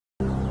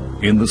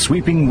In the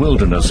sweeping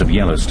wilderness of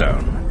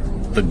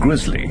Yellowstone, the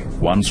grizzly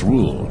once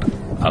ruled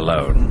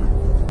alone.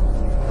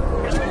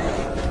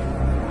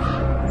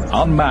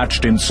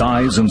 Unmatched in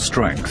size and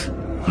strength,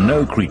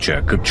 no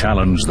creature could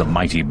challenge the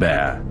mighty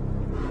bear.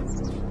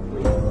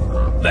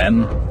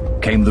 Then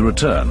came the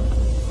return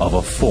of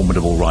a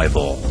formidable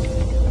rival.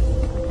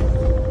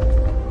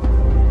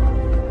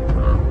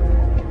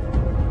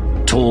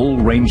 Tall,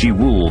 rangy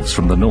wolves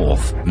from the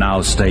north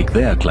now stake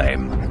their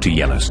claim to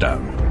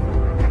Yellowstone.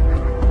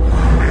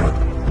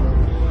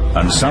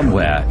 And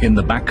somewhere in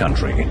the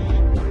backcountry,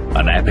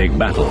 an epic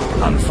battle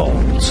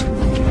unfolds.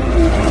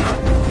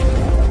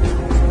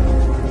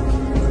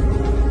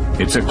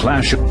 It's a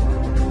clash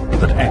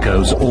that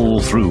echoes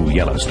all through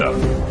Yellowstone.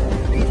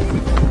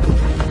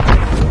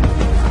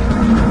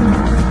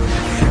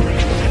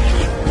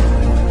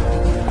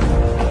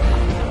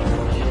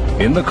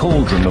 In the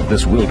cauldron of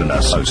this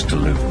wilderness, most to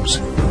lose.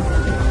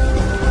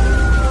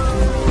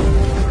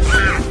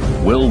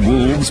 Will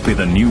wolves be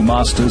the new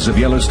masters of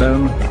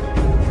Yellowstone?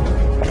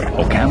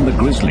 Or can the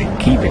grizzly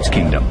keep its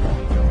kingdom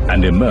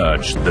and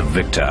emerge the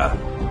victor?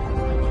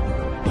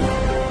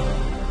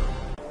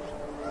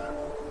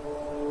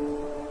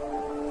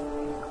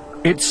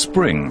 It's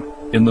spring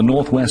in the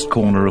northwest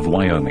corner of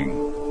Wyoming.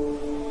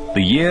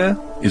 The year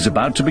is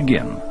about to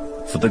begin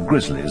for the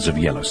grizzlies of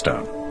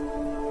Yellowstone.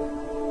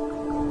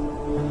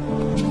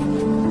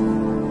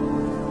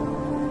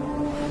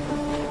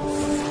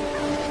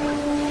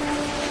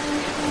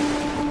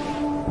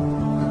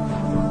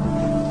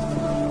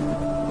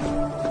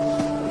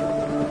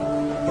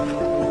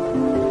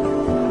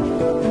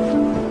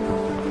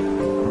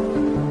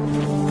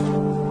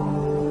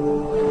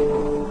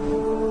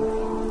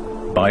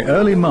 By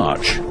early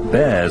March,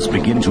 bears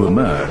begin to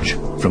emerge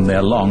from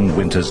their long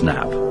winter's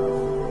nap.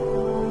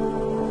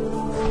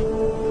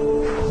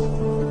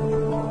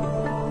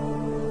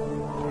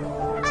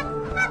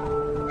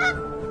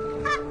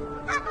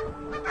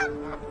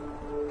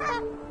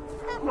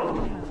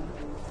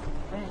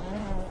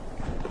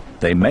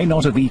 They may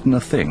not have eaten a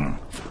thing,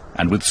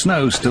 and with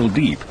snow still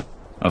deep,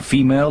 a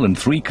female and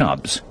 3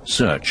 cubs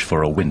search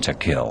for a winter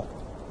kill.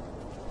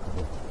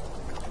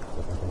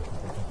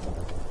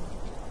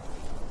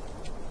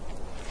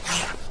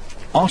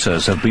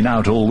 Otters have been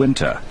out all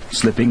winter,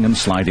 slipping and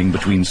sliding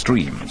between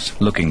streams,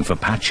 looking for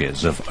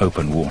patches of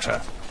open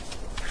water.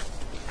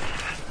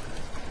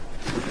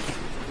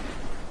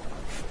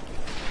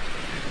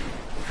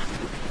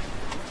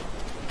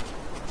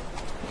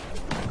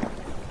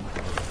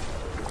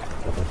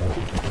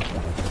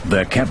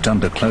 They're kept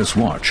under close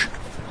watch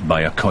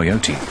by a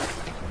coyote.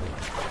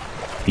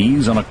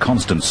 He's on a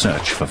constant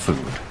search for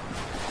food.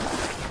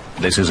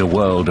 This is a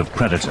world of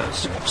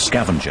predators,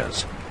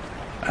 scavengers,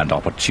 and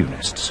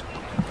opportunists.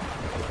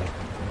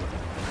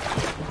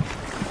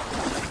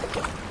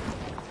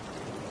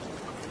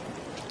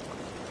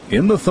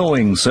 In the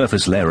thawing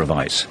surface layer of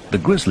ice, the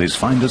grizzlies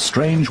find a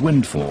strange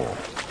windfall.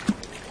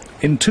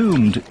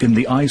 Entombed in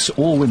the ice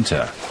all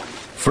winter,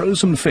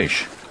 frozen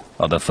fish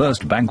are the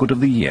first banquet of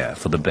the year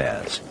for the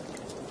bears.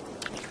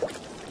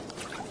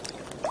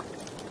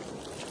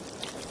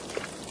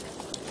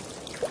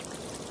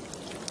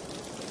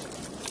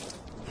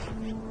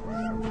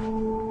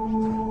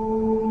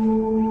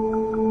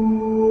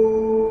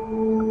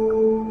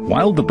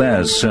 While the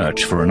bears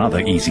search for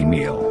another easy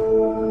meal,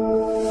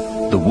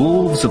 the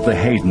wolves of the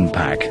Hayden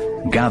pack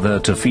gather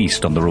to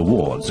feast on the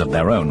rewards of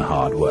their own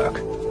hard work.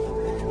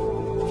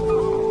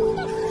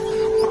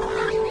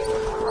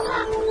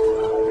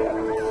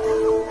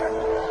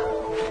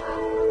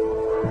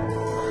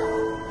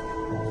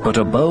 But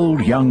a bold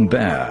young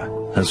bear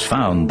has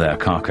found their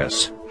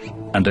carcass,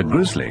 and a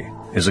grizzly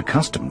is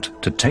accustomed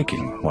to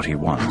taking what he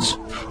wants.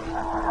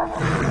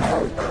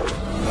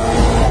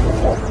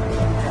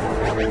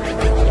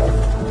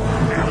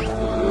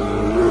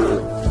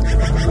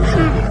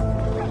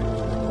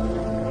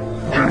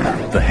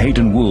 The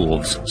Hayden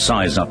wolves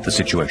size up the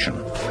situation.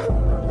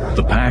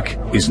 The pack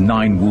is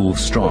 9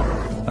 wolves strong,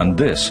 and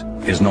this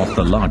is not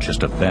the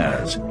largest of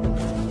bears.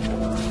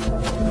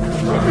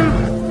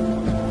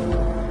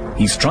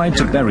 He's tried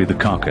to bury the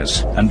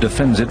carcass and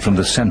defends it from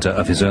the center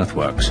of his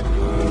earthworks.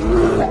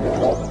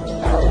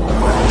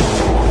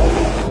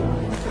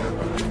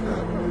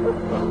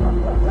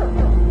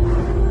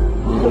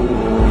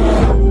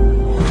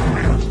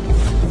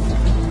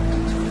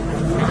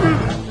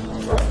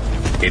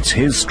 It's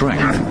his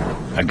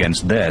strength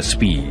against their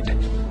speed.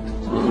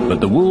 But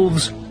the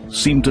wolves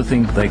seem to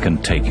think they can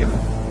take him.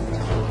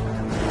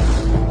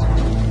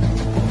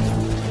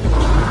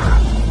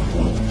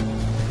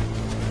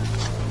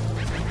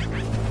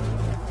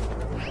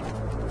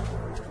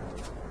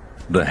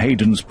 The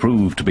Haydens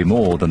prove to be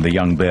more than the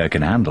young bear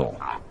can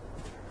handle.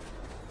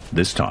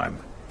 This time.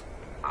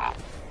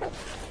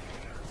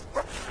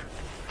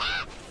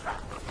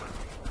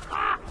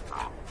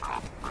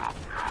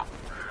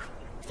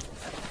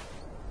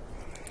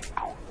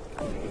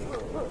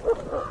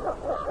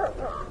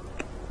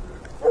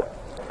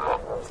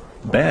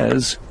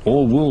 Bears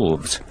or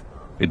wolves,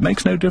 it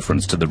makes no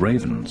difference to the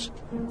ravens.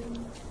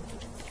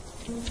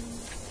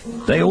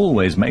 They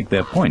always make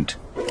their point,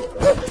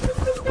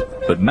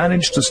 but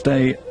manage to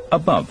stay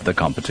above the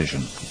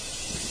competition.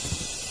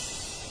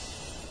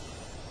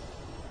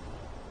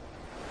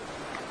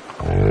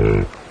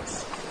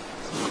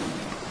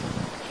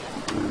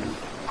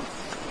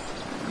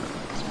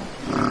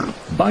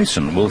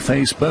 Bison will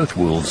face both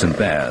wolves and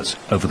bears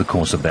over the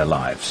course of their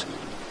lives.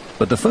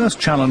 But the first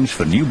challenge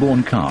for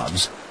newborn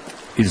calves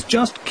is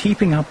just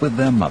keeping up with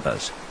their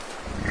mothers.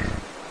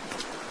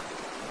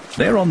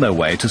 They're on their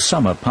way to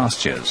summer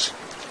pastures,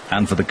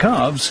 and for the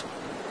calves,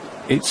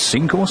 it's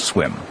sink or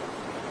swim.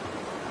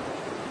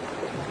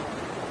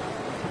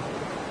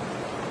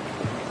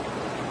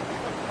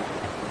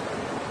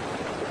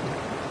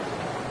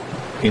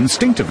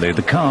 Instinctively,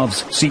 the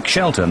calves seek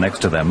shelter next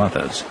to their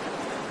mothers.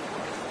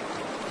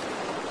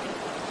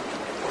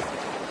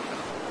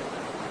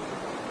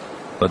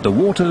 But the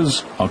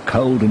waters are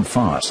cold and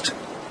fast,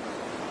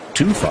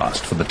 too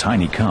fast for the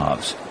tiny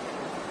calves.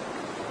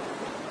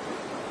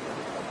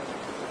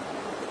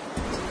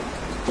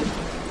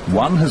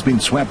 One has been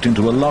swept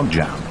into a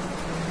logjam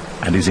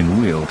and is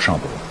in real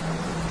trouble.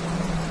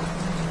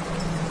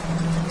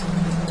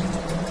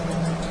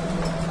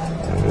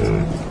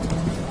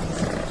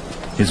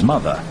 His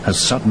mother has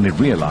suddenly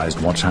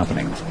realized what's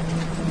happening.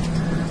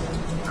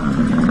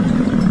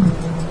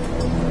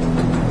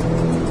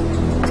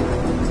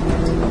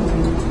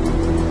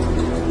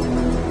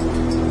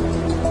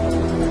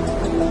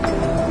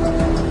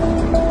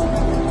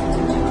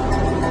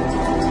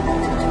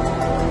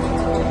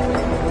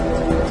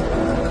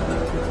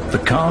 The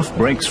calf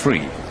breaks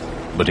free,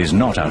 but is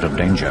not out of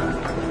danger.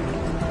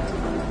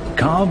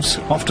 Calves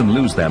often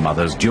lose their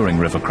mothers during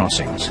river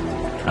crossings,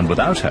 and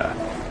without her,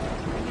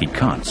 he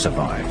can't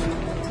survive.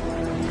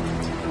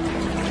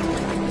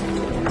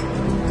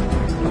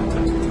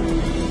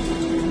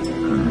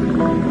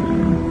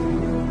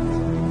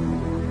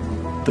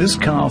 This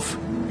calf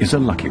is a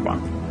lucky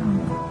one.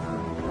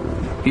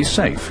 He's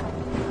safe,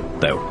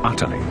 though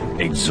utterly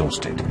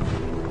exhausted.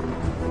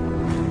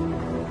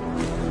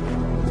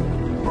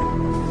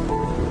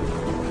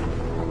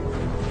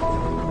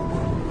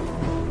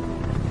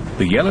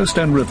 The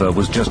Yellowstone River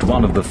was just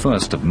one of the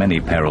first of many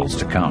perils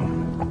to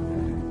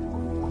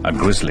come. A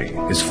grizzly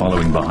is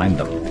following behind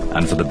them,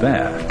 and for the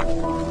bear,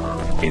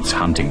 it's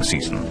hunting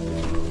season.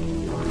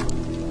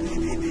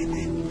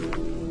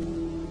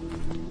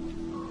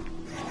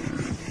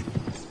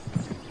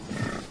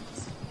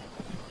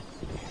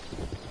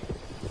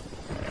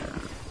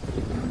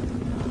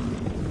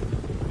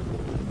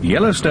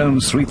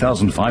 Yellowstone's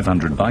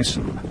 3,500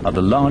 bison are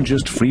the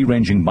largest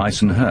free-ranging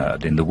bison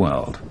herd in the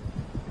world.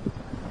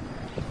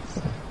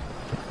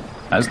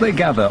 As they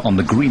gather on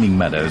the greening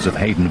meadows of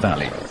Hayden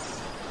Valley,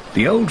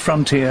 the old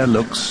frontier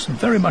looks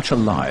very much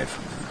alive.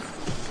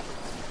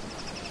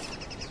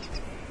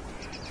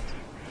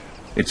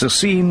 It's a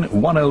scene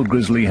one old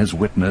grizzly has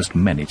witnessed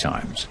many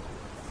times.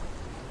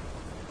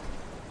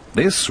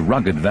 This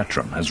rugged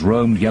veteran has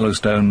roamed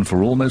Yellowstone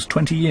for almost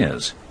 20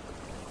 years,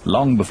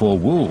 long before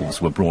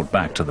wolves were brought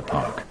back to the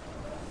park.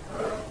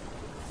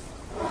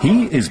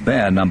 He is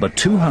bear number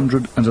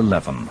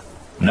 211,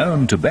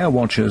 known to bear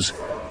watchers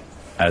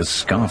as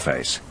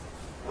Scarface.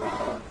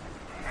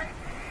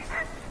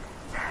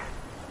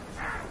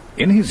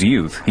 In his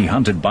youth, he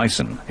hunted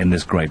bison in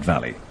this great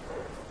valley.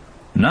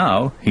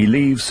 Now, he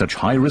leaves such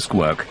high-risk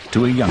work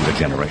to a younger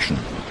generation.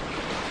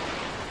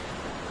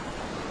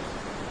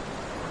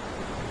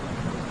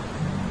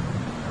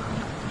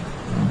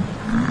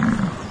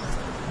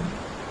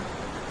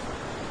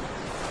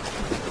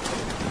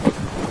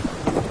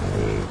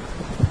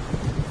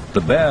 The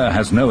bear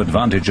has no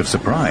advantage of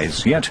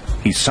surprise, yet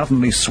he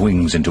suddenly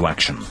swings into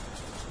action.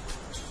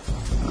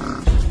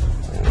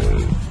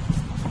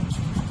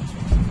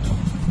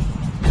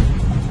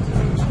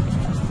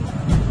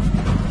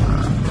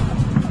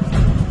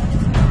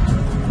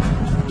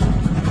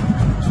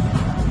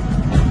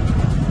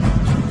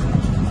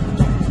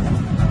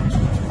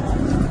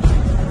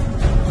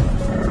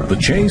 The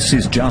chase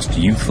is just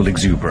youthful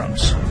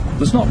exuberance.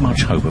 There's not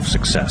much hope of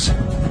success.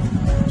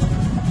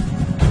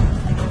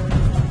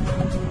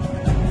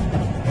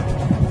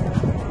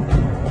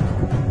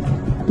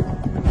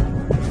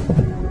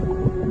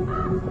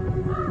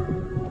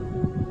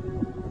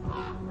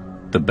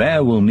 The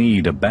bear will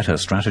need a better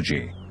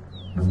strategy.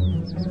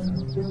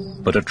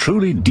 But a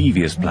truly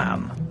devious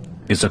plan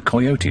is a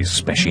coyote's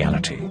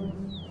speciality.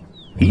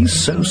 He's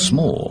so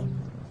small,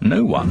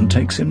 no one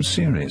takes him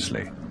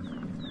seriously.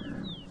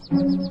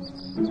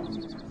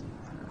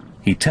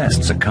 He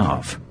tests a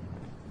calf.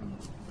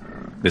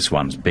 This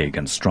one's big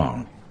and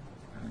strong.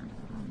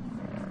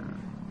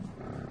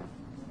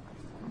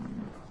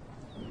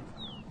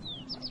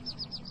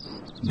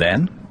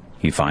 Then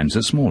he finds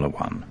a smaller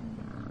one.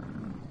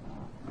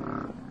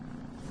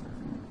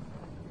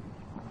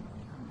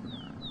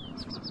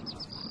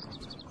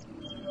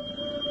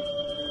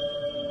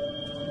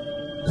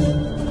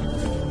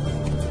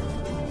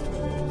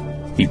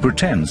 He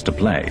pretends to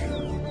play,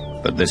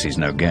 but this is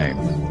no game.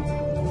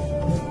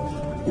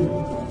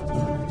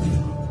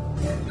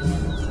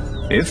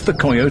 If the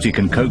coyote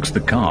can coax the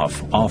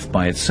calf off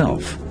by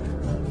itself,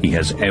 he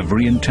has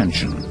every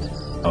intention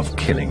of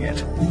killing it.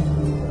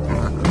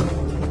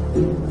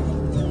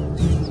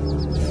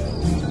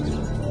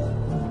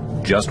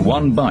 Just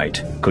one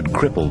bite could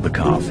cripple the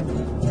calf.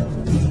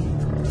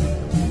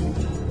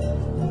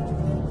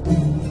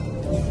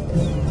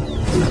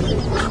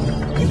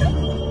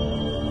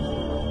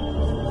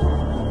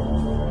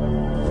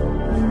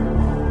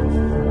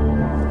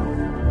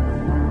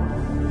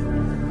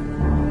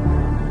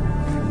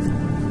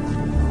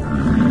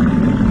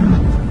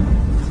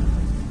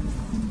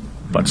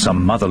 But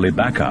some motherly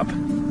backup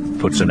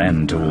puts an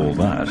end to all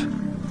that.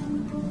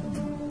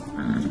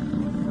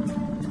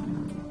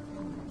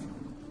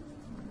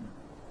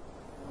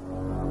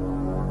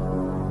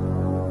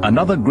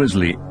 Another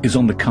grizzly is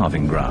on the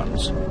calving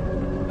grounds,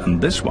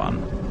 and this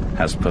one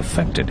has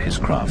perfected his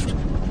craft.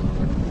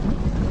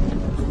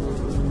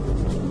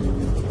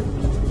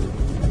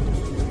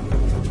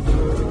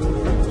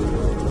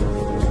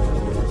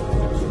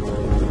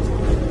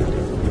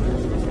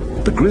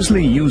 The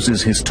grizzly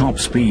uses his top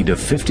speed of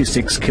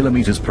 56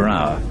 kilometers per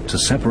hour to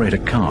separate a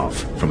calf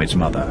from its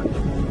mother.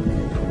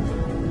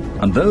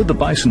 And though the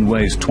bison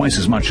weighs twice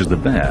as much as the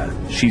bear,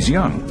 she's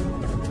young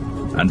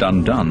and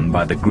undone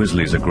by the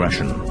grizzly's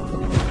aggression.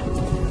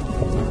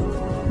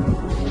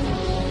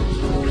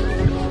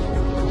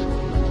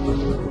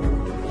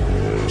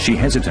 She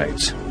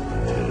hesitates,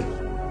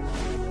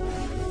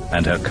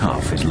 and her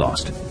calf is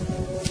lost.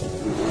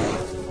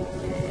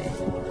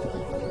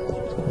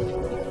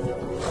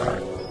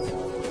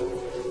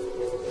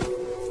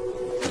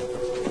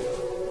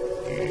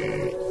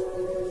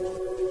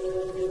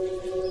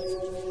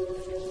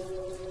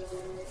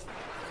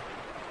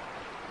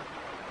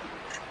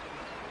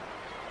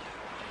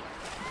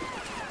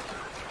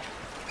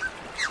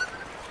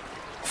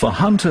 For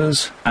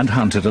hunters and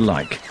hunted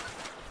alike,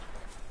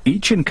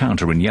 each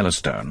encounter in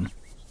Yellowstone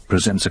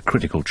presents a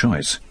critical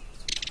choice.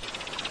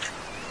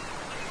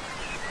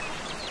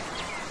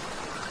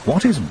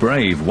 What is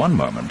brave one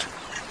moment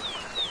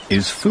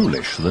is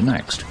foolish the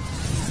next.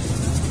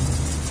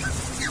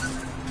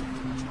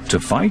 To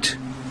fight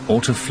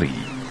or to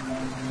flee,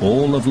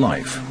 all of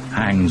life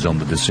hangs on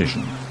the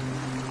decision.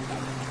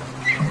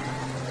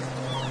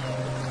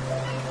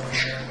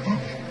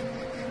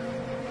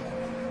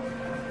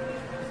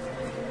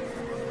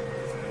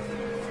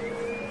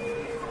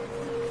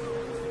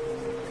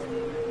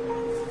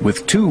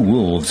 With two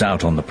wolves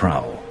out on the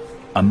prowl,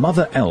 a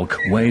mother elk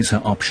weighs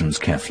her options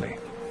carefully.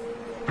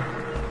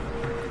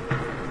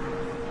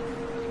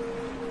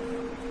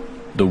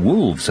 The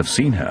wolves have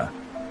seen her,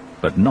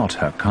 but not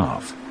her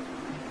calf.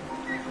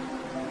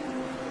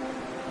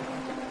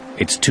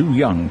 It's too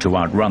young to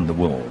outrun the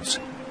wolves.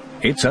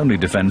 Its only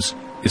defense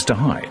is to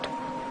hide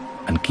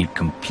and keep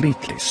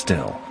completely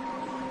still.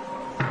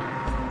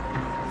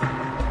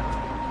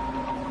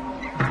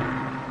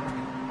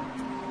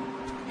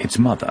 Its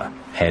mother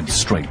heads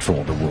straight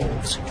for the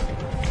wolves.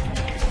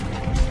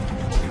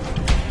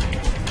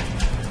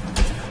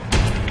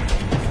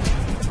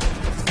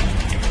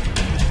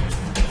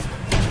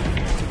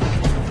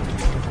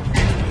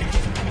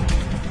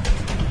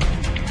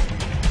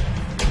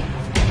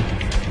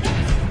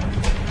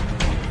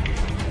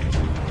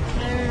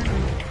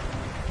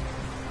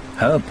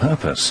 Her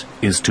purpose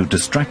is to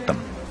distract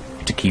them,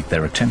 to keep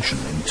their attention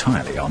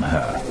entirely on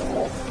her.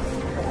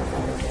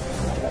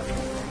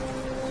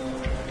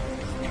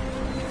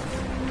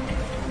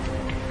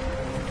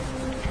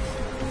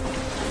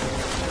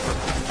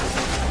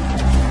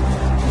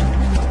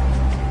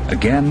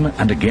 Again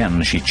and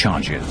again she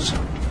charges,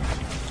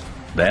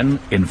 then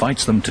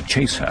invites them to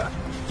chase her,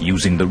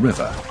 using the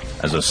river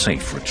as a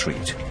safe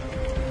retreat.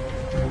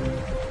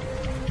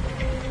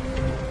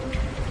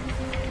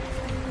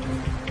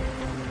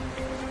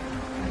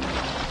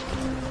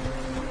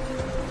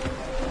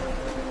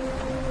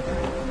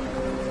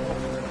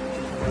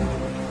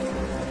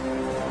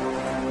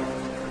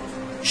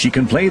 She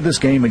can play this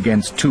game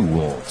against two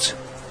wolves,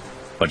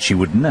 but she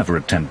would never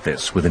attempt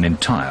this with an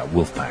entire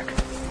wolf pack.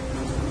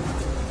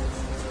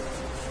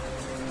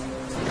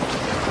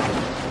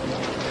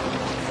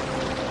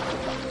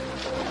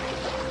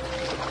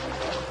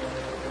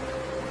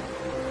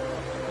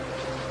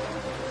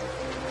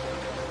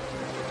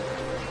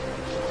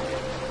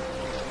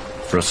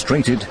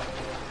 Frustrated,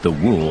 the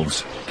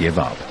wolves give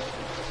up.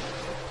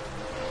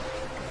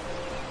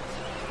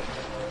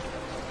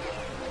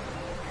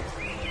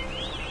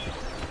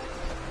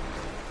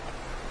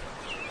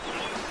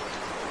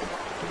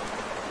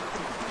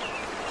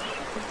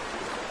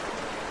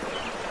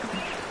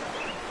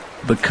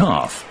 The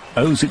calf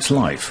owes its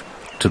life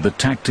to the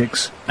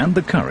tactics and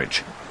the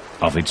courage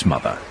of its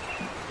mother.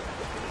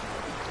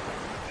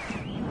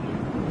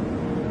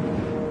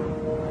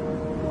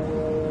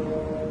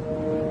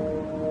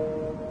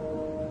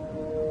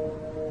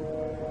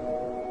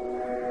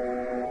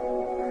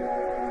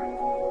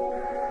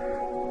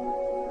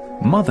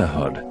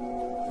 Motherhood,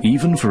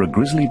 even for a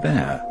grizzly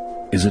bear,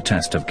 is a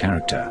test of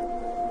character.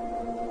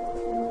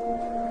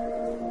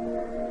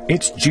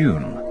 It's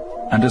June,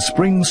 and a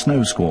spring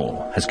snow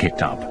squall has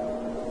kicked up.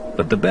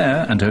 But the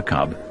bear and her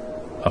cub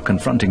are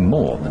confronting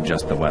more than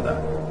just the weather.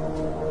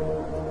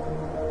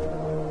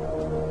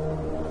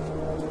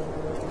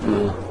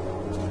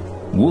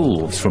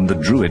 Wolves from the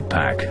Druid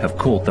pack have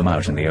caught them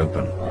out in the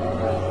open.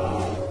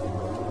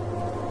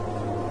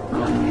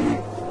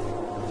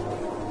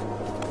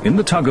 In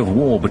the tug of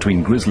war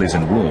between grizzlies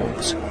and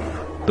wolves,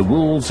 the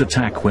wolves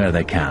attack where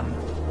they can.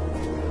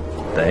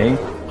 They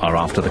are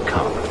after the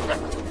cub.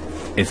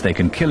 If they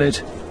can kill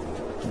it,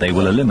 they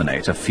will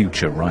eliminate a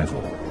future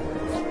rival.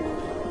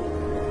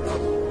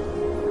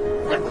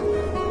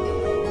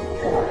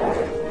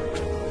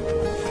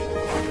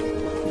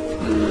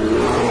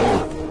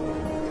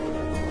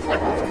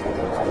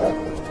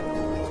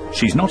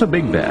 She's not a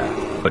big bear,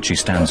 but she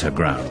stands her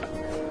ground.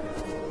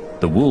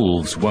 The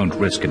wolves won't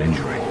risk an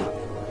injury.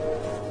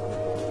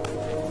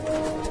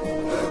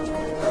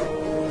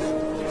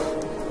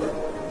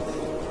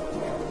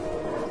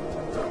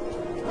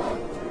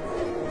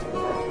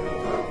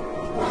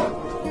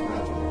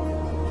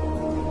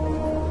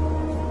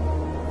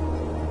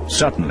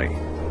 Suddenly,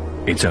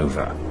 it's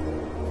over.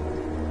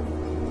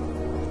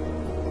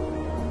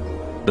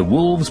 The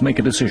wolves make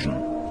a decision,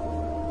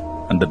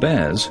 and the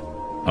bears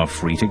are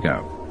free to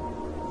go.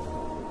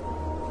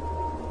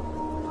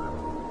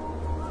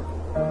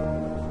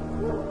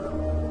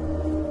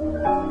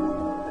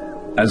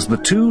 As the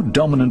two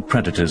dominant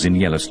predators in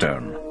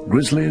Yellowstone,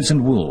 grizzlies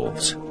and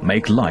wolves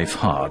make life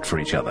hard for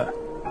each other.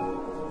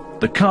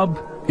 The cub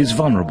is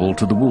vulnerable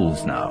to the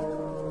wolves now.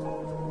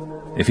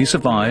 If he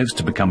survives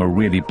to become a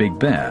really big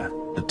bear,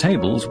 the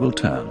tables will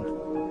turn.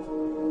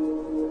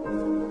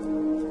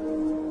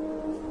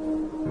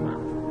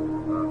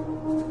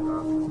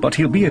 But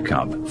he'll be a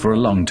cub for a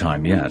long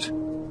time yet,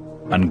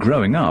 and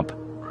growing up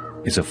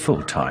is a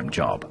full-time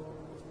job.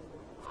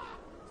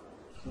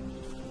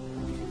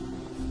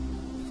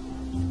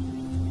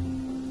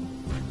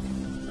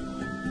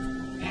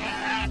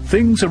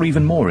 Things are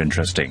even more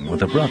interesting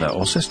with a brother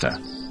or sister.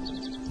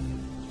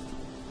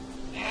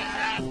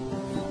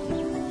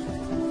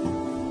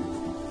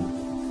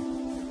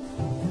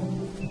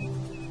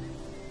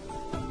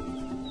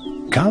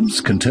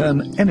 Cubs can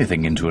turn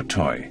anything into a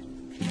toy.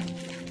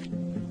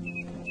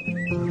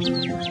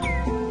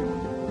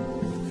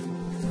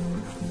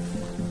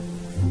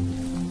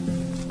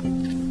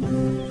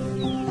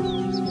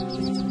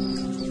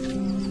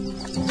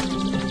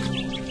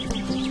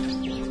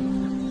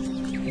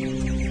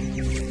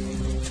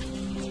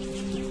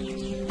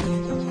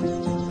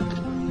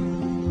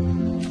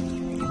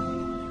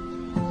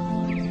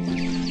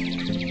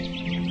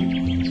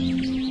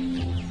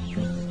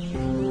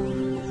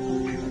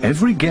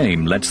 Every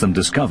game lets them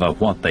discover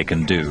what they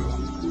can do,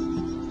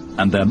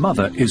 and their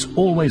mother is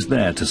always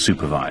there to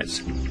supervise.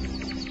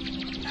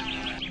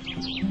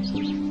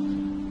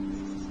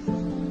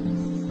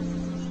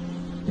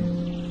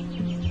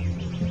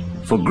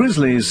 For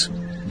grizzlies,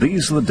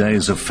 these are the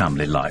days of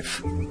family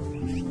life.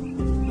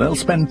 They'll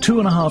spend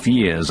 2.5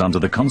 years under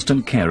the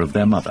constant care of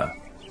their mother.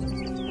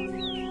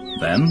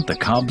 Then the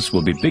cubs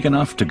will be big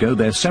enough to go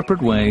their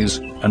separate ways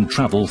and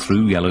travel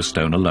through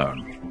Yellowstone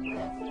alone.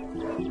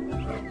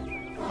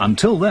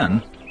 Until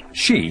then,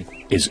 she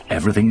is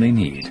everything they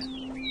need.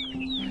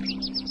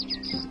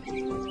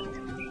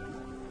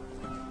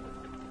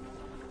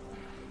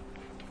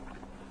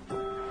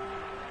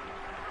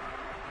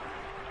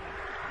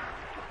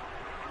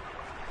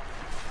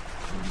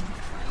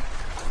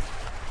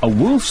 A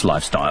wolf's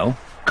lifestyle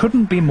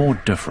couldn't be more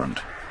different.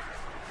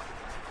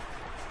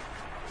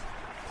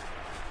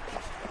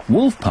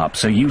 Wolf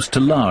pups are used to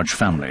large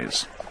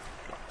families.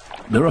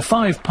 There are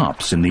 5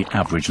 pups in the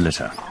average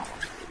litter.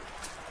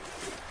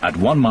 At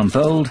 1 month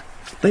old,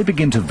 they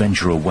begin to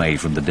venture away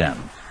from the den.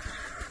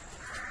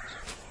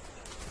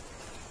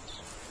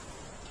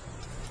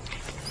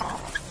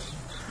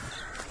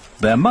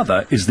 Their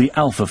mother is the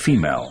alpha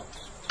female,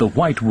 the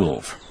white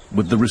wolf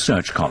with the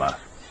research collar.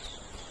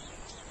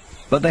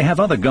 But they have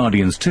other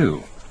guardians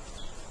too.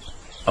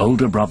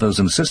 Older brothers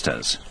and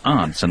sisters,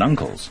 aunts and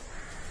uncles.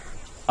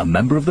 A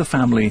member of the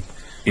family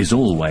is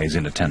always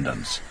in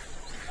attendance.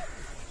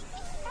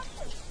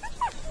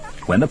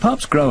 When the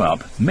pups grow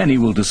up, many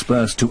will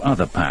disperse to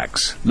other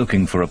packs,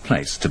 looking for a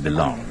place to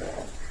belong.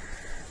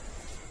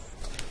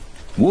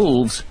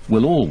 Wolves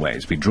will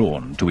always be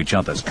drawn to each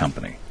other's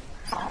company.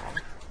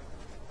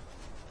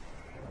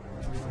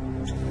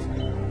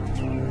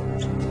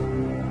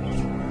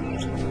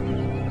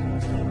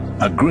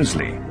 A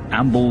grizzly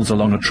ambles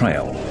along a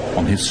trail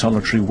on his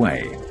solitary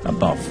way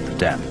above the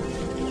den.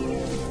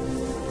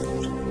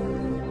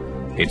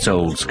 It's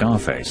old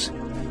Scarface.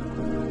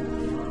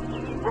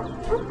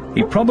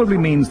 He probably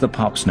means the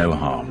pups no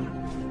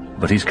harm,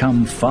 but he's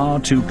come far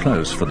too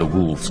close for the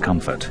wolves'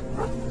 comfort.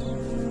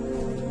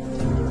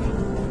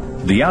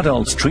 The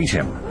adults treat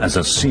him as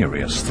a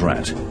serious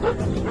threat.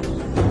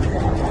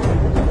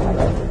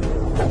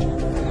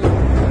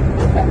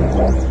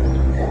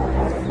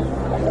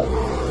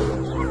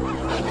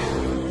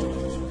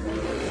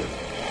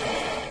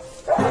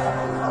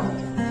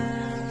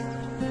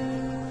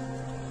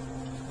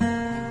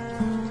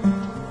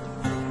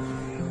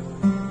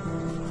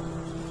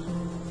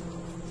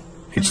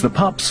 It's the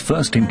pups'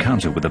 first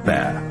encounter with a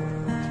bear,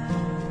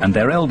 and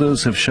their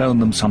elders have shown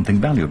them something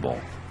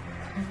valuable.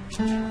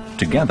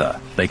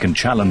 Together, they can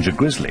challenge a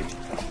grizzly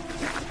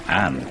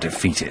and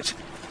defeat it.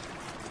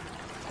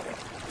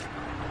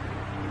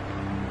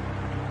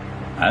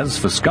 As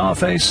for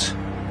Scarface,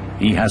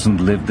 he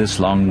hasn't lived this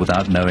long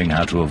without knowing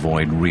how to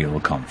avoid real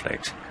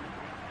conflict.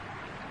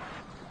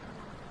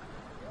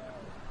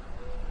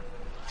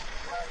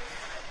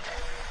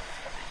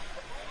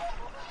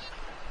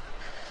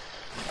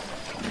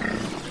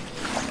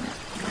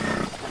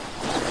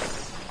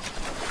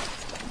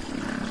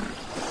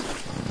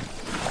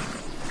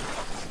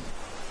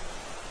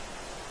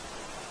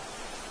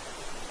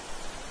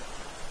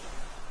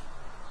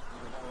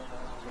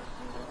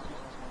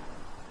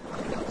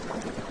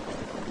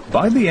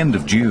 By the end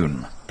of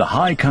June, the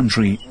high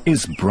country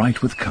is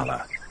bright with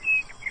colour.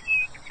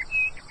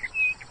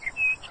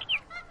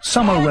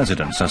 Summer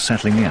residents are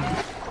settling in.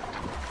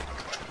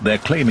 They're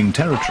claiming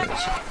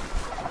territories,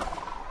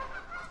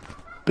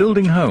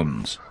 building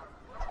homes,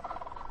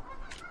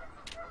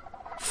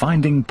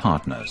 finding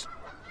partners.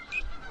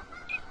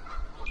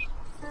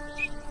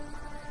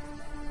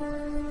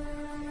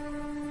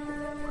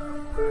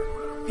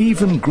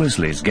 Even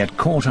grizzlies get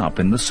caught up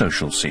in the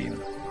social scene.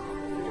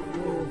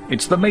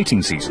 It's the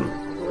mating season.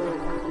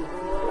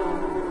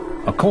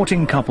 A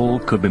courting couple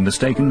could be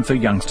mistaken for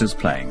youngsters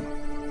playing.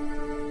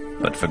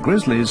 But for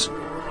grizzlies,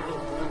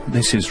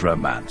 this is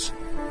romance.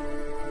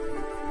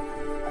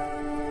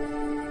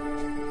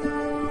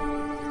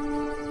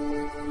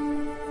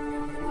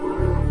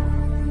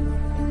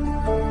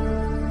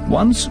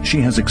 Once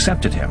she has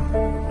accepted him,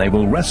 they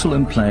will wrestle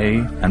and play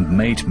and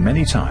mate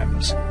many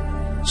times,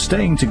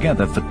 staying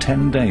together for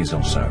 10 days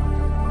or so.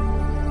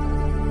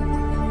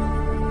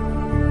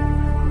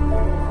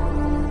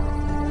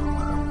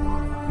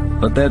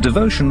 But their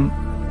devotion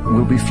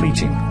will be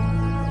fleeting.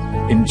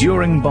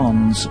 Enduring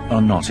bonds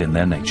are not in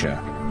their nature.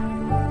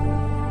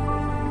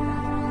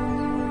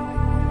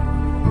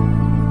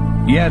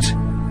 Yet,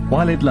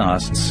 while it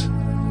lasts,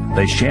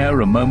 they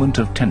share a moment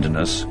of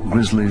tenderness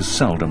grizzlies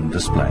seldom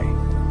display.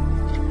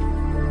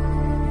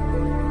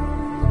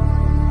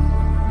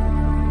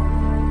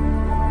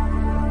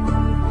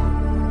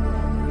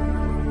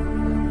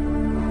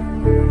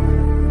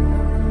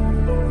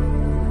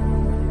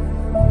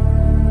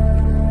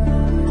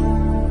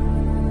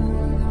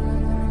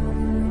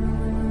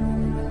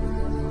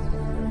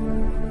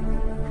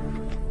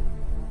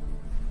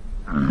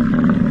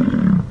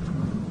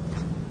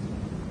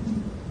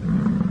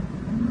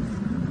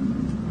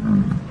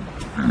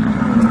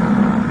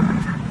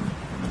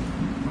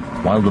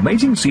 While the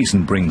mating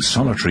season brings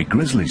solitary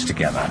grizzlies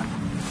together,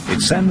 it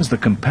sends the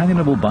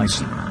companionable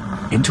bison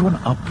into an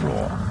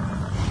uproar.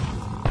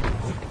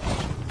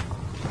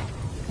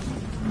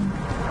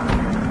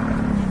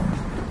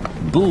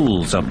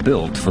 Bulls are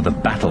built for the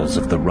battles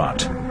of the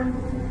rut.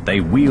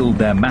 They wield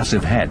their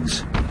massive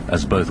heads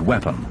as both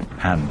weapon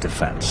and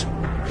defense.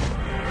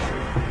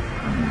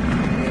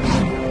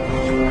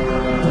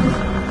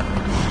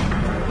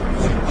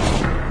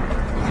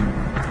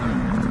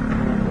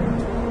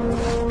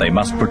 They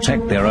must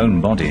protect their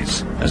own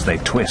bodies as they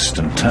twist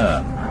and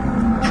turn,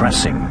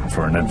 pressing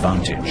for an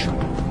advantage.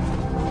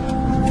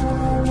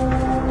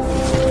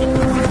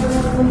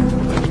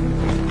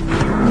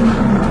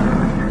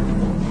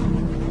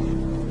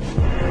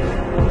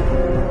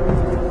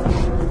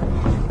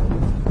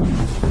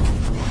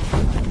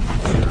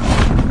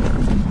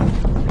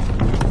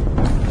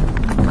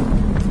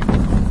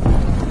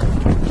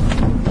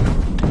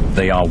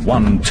 They are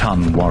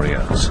one-ton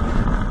warriors,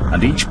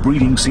 and each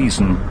breeding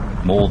season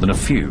more than a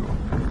few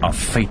are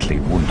fatally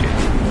wounded.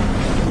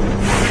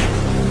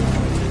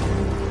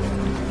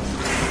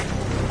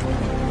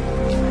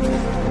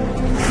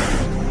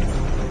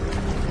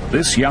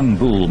 This young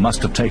bull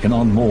must have taken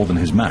on more than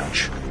his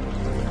match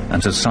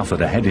and has suffered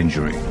a head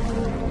injury.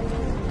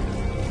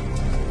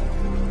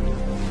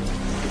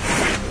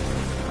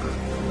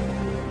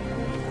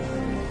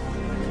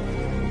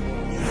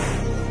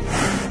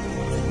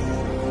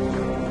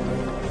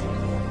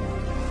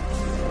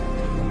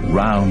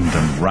 Round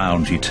and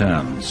round he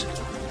turns,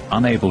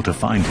 unable to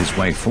find his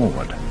way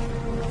forward.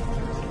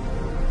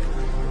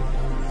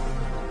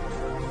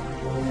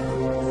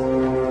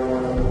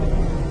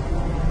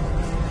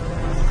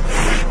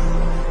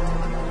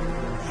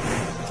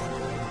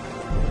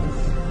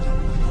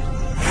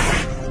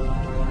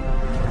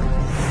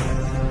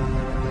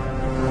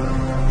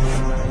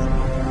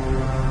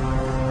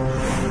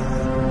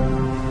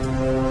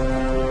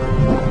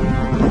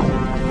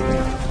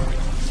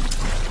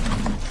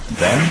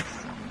 Then,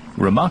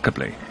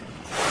 remarkably,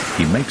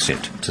 he makes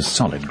it to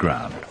solid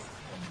ground.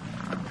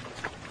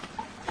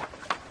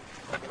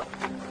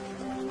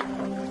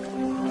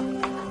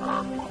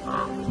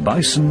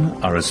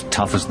 Bison are as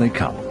tough as they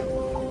come.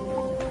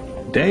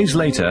 Days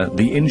later,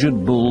 the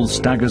injured bull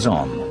staggers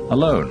on,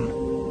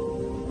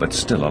 alone, but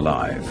still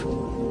alive.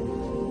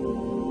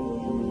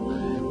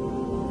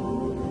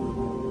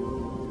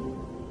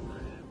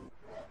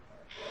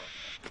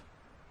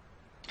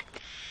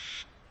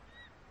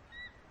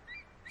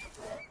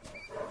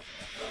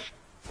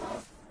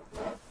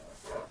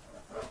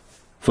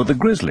 For the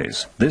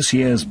Grizzlies, this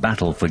year's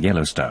battle for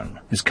Yellowstone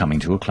is coming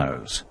to a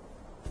close.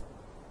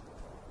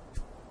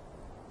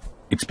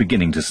 It's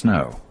beginning to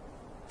snow.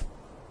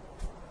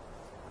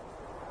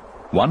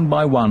 One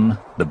by one,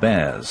 the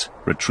bears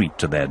retreat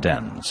to their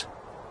dens.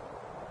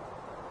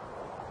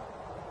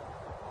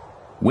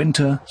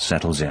 Winter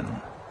settles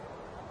in.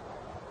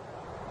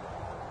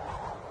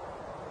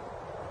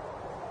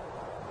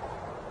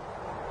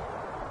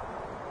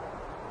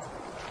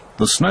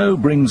 The snow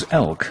brings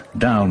elk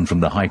down from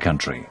the high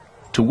country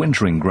to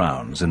wintering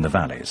grounds in the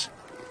valleys.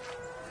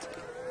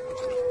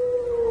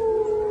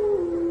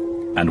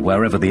 And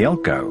wherever the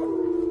elk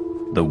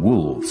go, the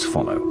wolves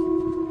follow.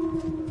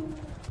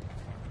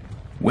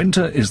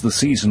 Winter is the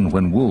season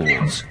when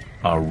wolves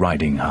are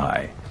riding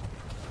high.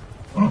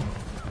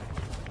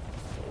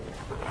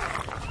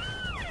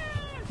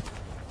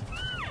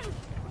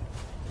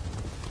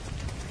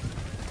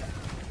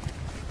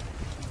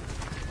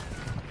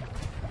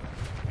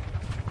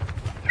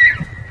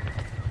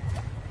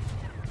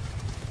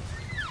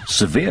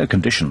 Severe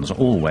conditions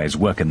always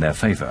work in their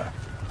favor,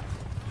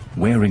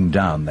 wearing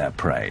down their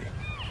prey.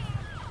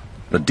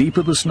 The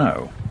deeper the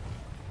snow,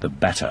 the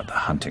better the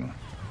hunting.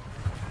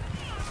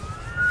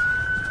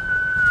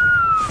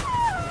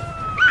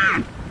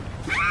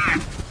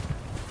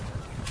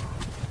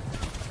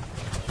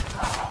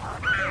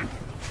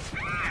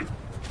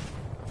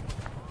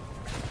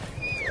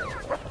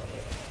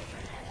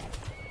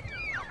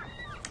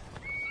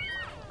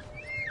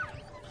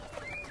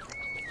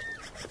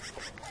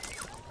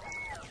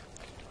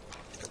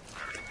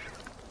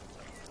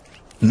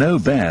 No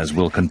bears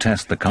will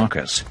contest the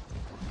carcass,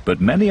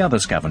 but many other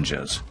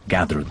scavengers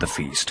gather at the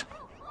feast.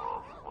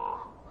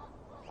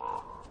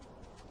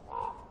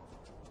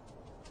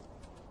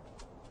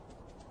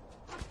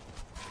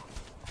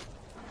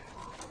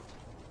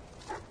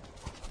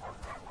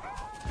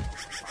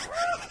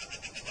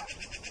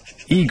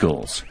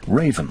 Eagles,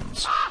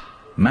 ravens,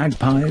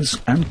 magpies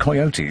and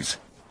coyotes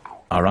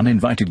are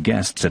uninvited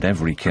guests at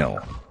every kill.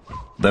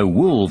 Though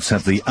wolves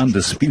have the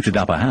undisputed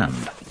upper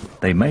hand,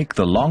 they make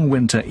the long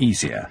winter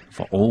easier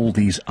for all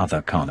these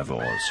other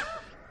carnivores.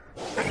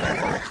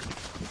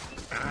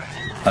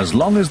 As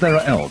long as there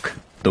are elk,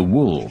 the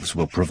wolves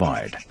will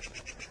provide.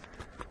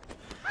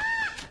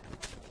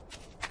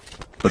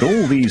 But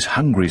all these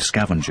hungry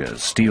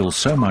scavengers steal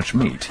so much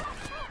meat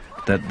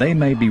that they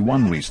may be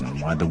one reason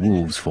why the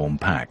wolves form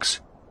packs,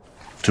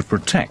 to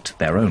protect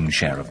their own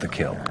share of the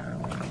kill.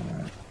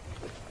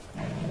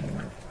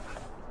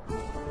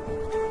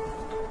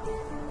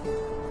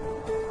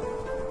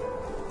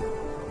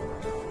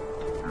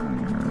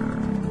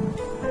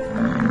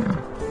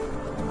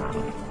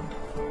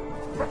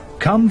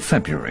 Come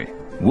February,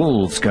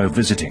 wolves go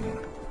visiting,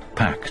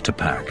 pack to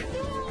pack.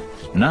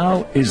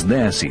 Now is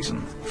their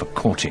season for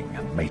courting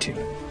and mating.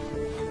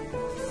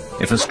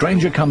 If a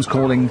stranger comes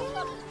calling,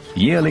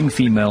 yearling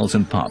females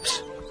and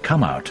pups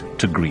come out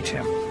to greet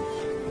him.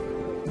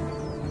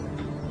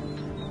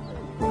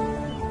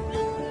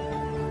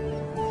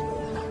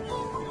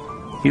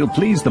 He'll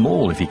please them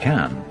all if he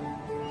can,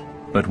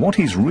 but what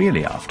he's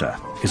really after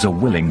is a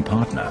willing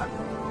partner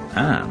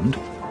and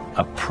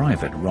a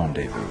private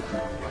rendezvous.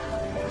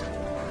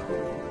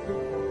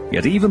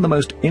 Yet even the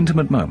most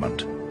intimate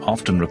moment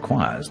often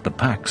requires the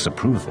pack's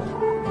approval.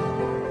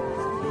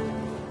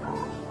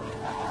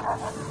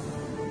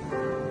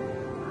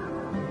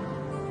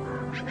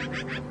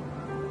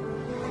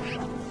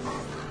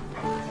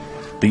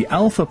 The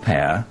alpha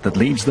pair that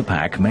leads the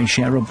pack may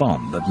share a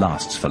bond that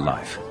lasts for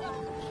life.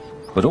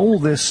 But all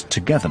this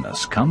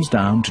togetherness comes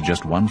down to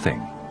just one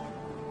thing.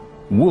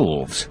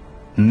 Wolves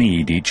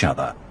need each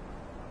other.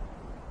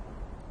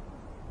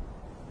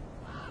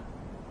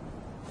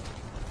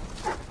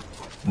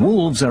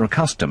 Wolves are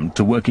accustomed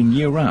to working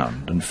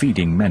year-round and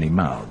feeding many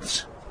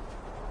mouths.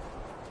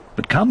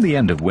 But come the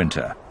end of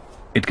winter,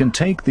 it can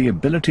take the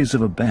abilities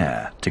of a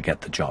bear to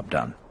get the job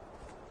done.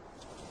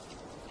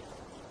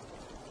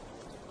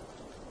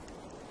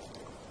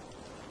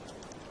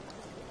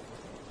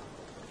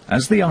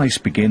 As the ice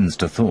begins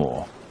to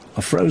thaw,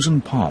 a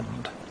frozen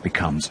pond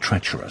becomes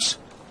treacherous.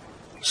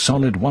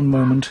 Solid one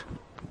moment,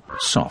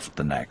 soft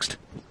the next.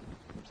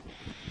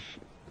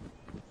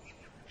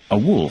 A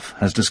wolf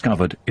has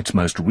discovered its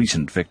most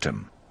recent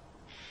victim.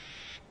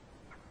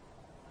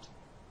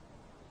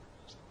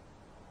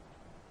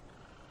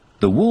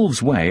 The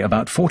wolves weigh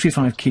about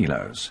 45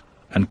 kilos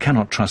and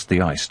cannot trust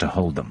the ice to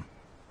hold them.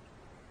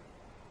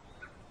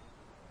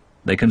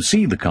 They can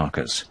see the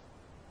carcass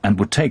and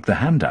would take the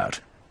hand out,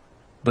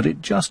 but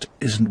it just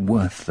isn't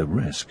worth the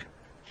risk.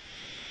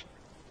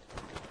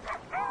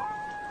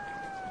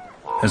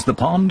 As the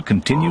pond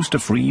continues to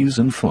freeze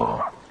and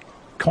thaw,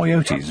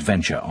 coyotes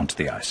venture onto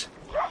the ice.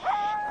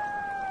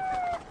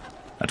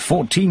 At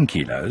 14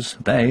 kilos,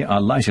 they are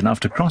light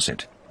enough to cross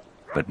it,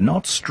 but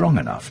not strong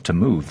enough to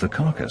move the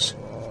carcass.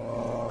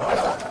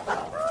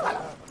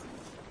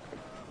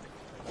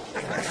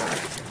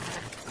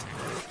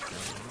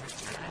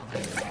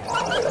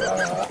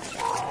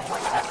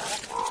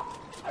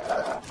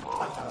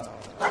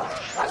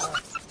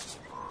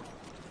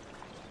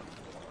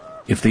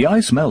 If the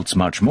ice melts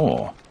much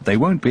more, they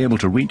won't be able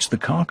to reach the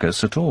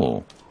carcass at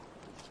all.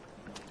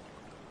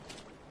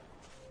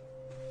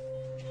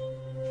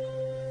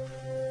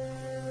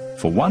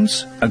 For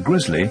once, a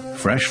grizzly,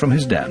 fresh from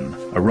his den,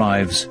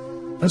 arrives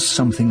as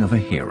something of a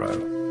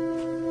hero.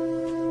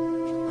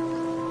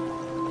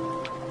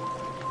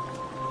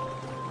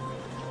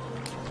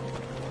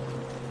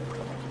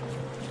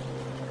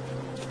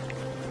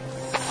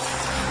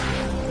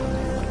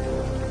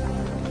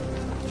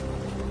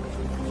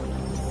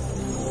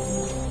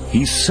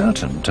 He's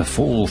certain to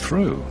fall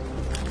through.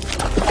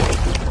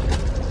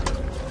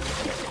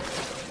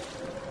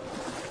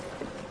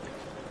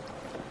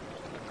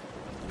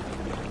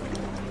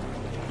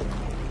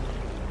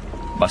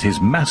 But his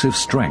massive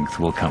strength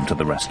will come to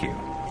the rescue.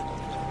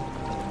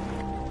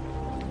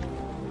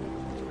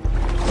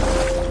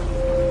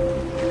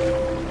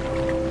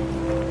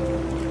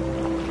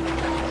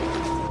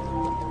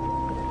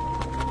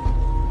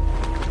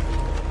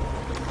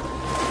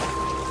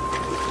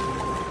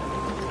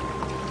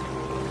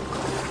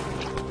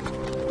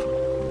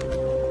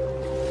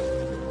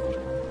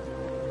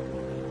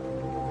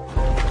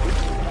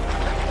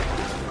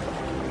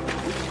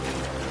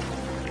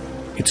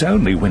 It's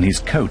only when his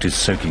coat is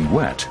soaking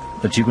wet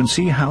that you can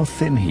see how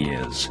thin he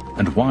is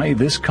and why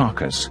this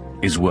carcass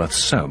is worth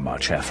so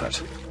much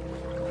effort.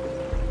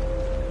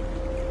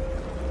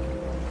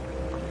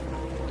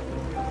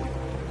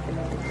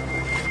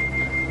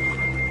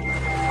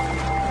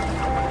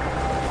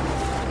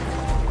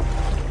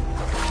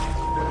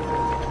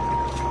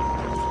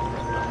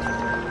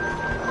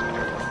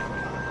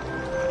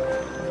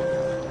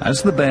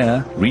 As the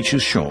bear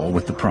reaches shore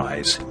with the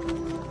prize,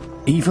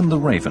 even the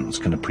ravens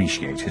can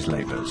appreciate his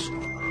labors.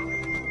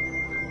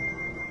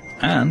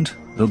 And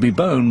there'll be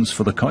bones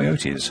for the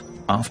coyotes,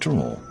 after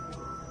all.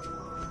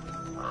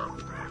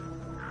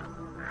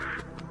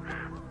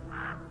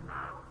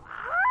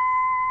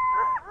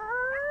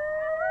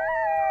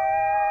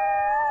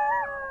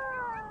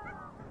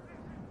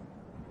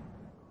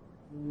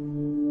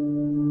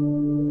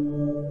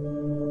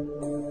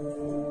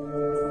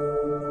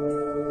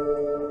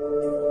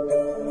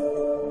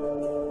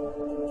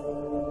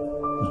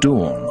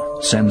 Dawn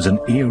sends an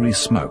eerie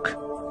smoke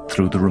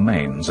through the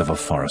remains of a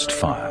forest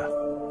fire.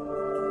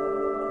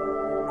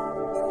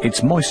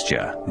 It's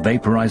moisture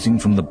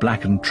vaporizing from the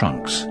blackened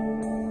trunks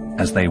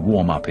as they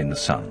warm up in the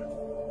sun.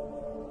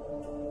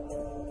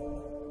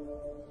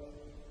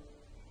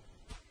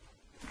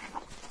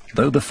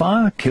 Though the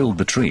fire killed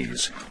the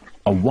trees,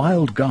 a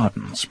wild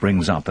garden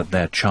springs up at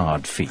their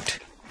charred feet,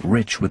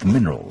 rich with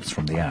minerals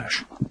from the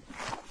ash.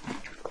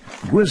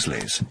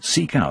 Grizzlies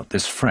seek out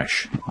this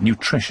fresh,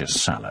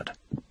 nutritious salad.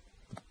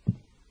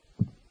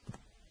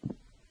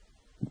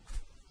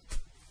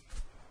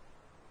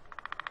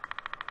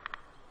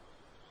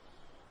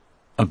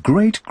 A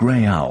great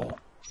grey owl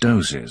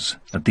dozes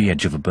at the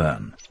edge of a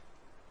burn.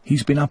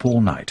 He's been up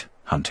all night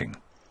hunting.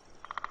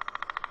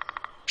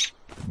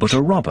 But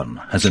a robin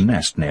has a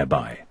nest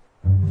nearby.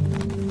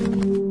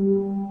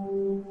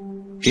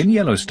 In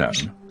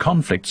Yellowstone,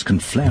 conflicts can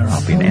flare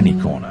up in any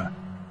corner.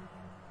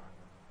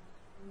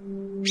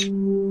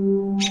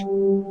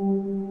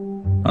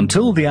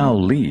 Until the owl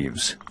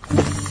leaves,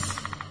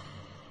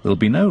 there'll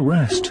be no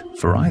rest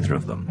for either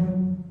of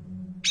them.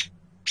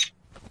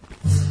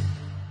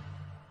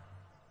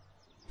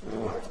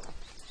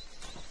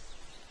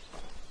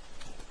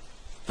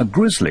 A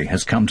grizzly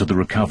has come to the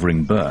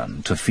recovering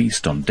burn to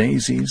feast on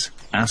daisies,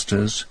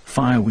 asters,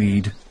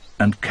 fireweed,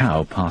 and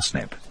cow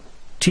parsnip,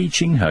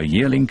 teaching her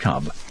yearling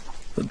cub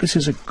that this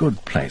is a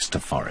good place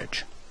to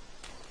forage.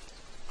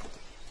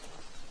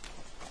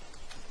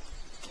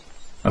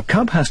 A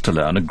cub has to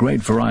learn a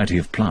great variety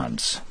of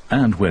plants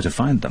and where to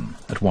find them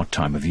at what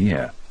time of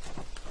year.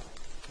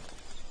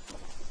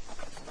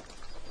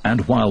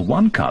 And while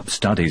one cub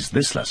studies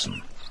this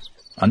lesson,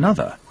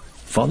 another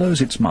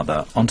follows its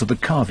mother onto the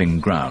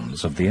calving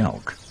grounds of the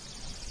elk.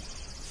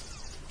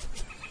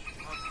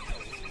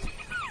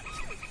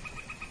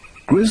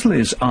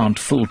 Grizzlies aren't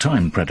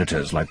full-time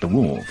predators like the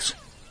wolves,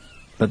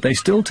 but they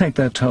still take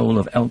their toll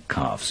of elk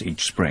calves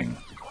each spring.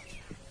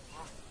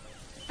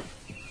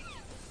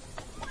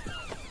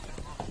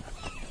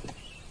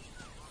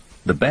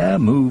 The bear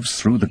moves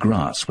through the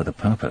grass with a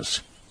purpose.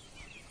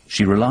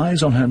 She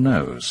relies on her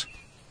nose,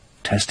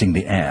 testing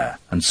the air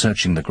and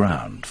searching the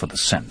ground for the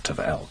scent of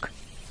elk.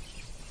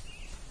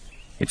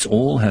 It's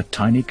all her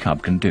tiny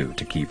cub can do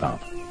to keep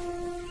up.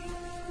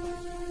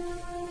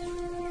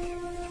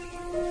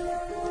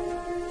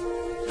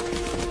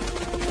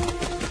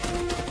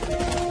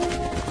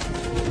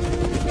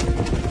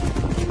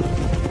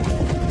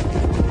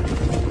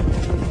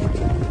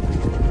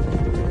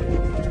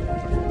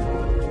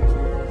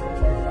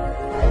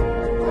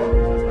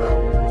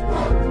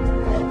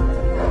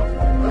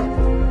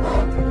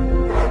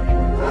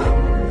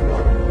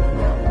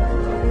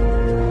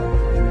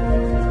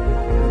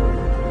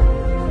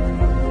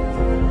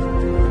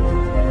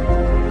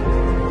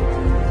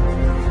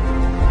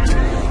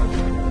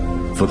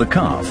 For the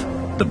calf,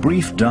 the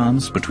brief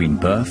dance between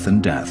birth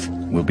and death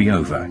will be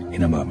over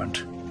in a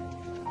moment.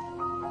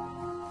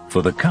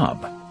 For the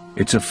cub,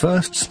 it's a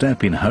first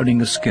step in honing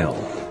a skill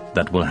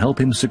that will help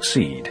him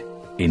succeed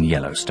in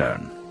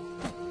Yellowstone.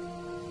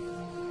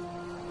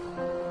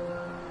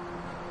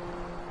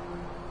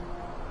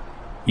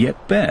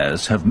 Yet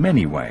bears have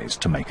many ways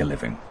to make a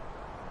living.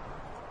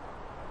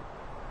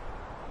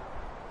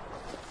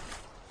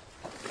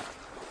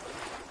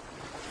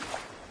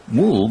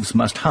 Wolves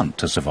must hunt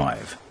to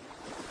survive.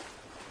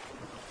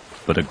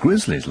 But a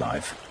grizzly's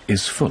life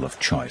is full of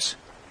choice.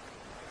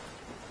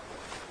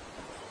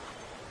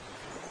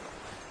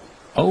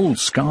 Old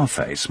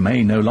Scarface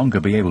may no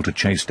longer be able to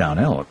chase down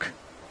elk,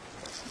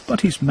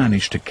 but he's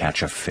managed to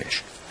catch a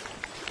fish.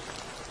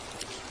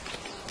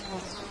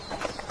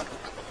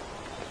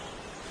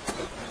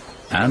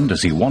 And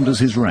as he wanders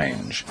his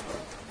range,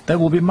 there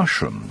will be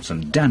mushrooms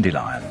and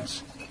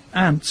dandelions,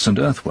 ants and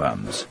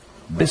earthworms,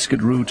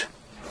 biscuit root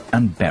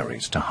and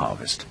berries to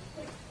harvest.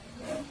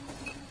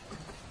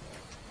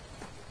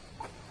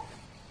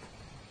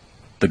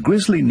 The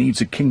grizzly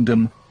needs a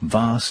kingdom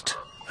vast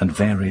and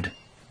varied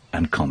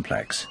and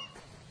complex.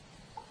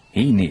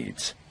 He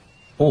needs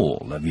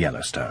all of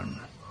Yellowstone.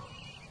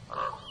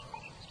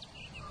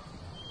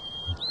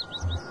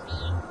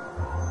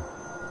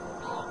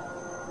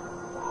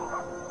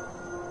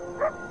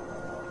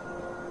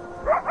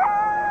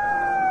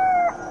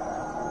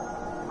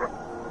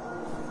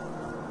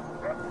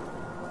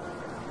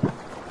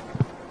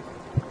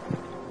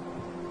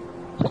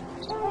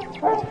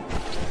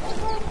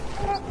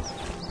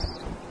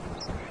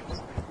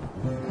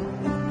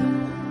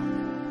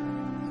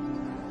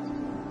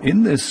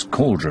 In this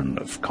cauldron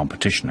of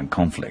competition and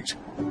conflict,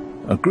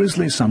 a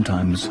grizzly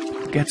sometimes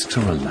gets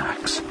to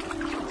relax.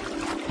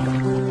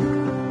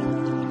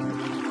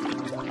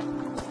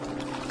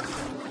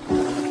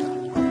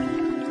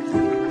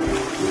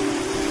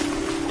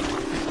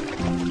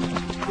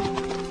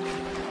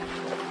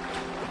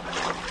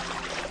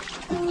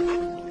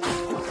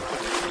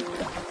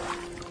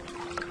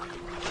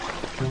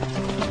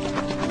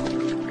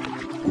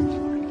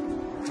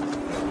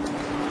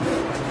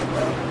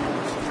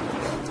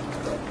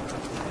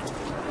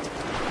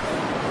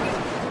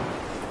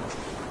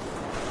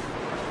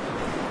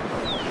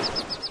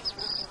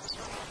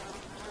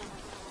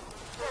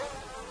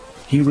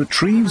 He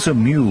retrieves a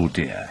mule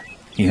deer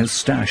he has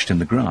stashed in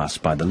the grass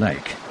by the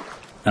lake,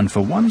 and for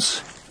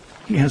once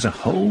he has a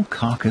whole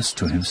carcass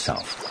to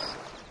himself.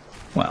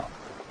 Well,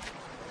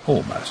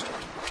 almost.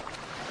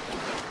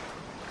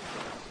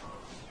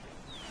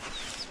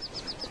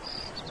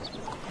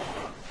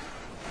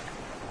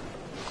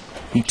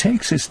 He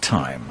takes his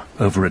time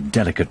over a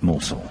delicate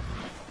morsel.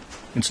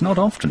 It's not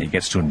often he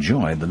gets to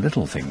enjoy the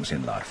little things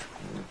in life.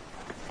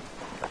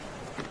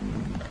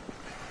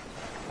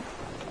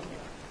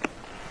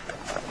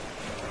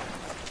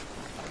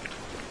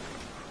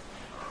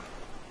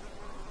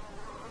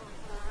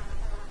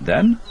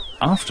 Then,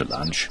 after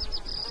lunch,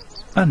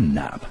 a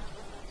nap.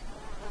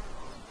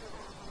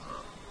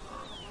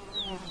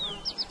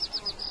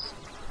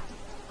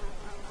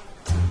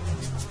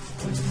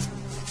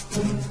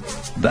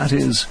 That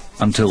is,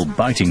 until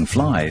biting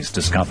flies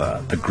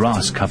discover the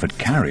grass-covered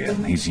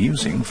carrion he's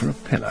using for a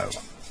pillow.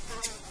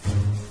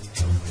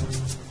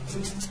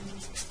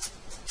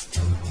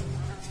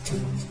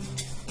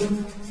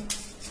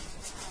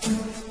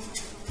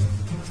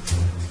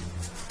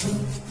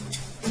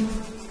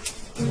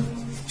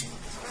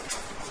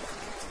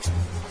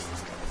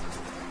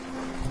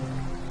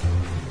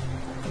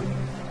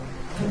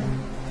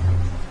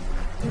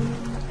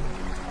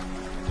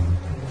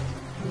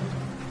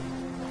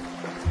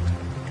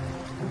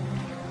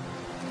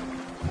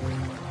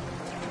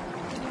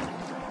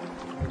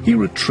 He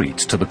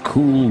retreats to the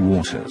cool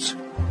waters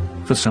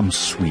for some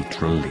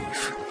sweet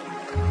relief.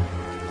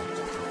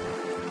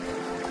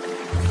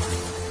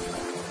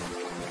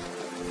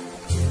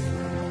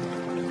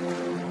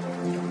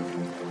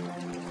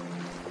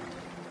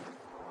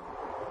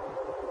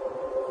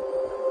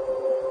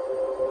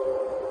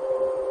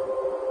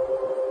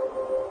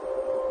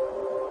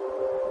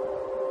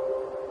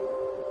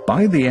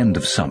 By the end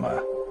of summer,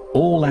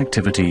 all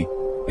activity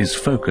is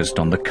focused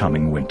on the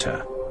coming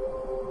winter.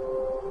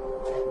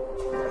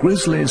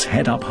 Grizzlies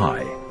head up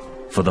high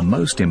for the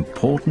most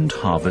important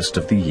harvest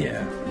of the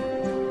year.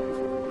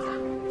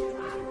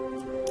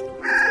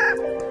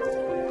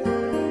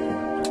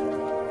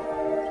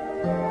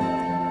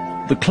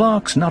 The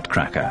Clark's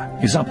nutcracker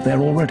is up there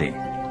already,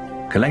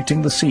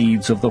 collecting the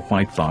seeds of the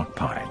whitebark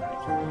pine.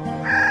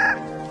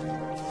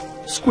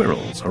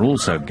 Squirrels are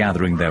also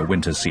gathering their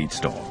winter seed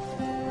store.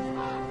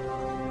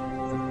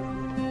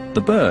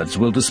 The birds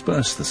will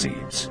disperse the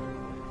seeds,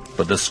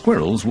 but the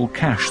squirrels will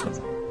cache them.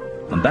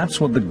 And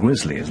that's what the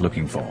grizzly is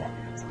looking for.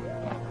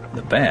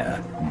 The bear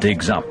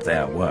digs up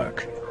their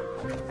work.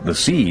 The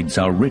seeds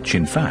are rich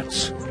in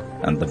fats,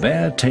 and the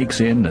bear takes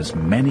in as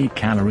many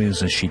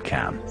calories as she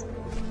can.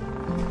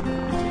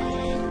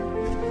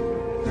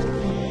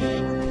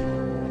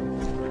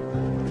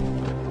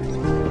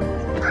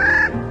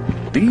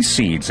 These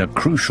seeds are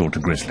crucial to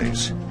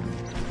grizzlies,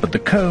 but the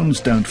cones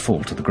don't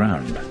fall to the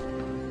ground.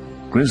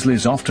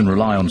 Grizzlies often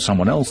rely on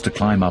someone else to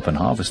climb up and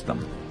harvest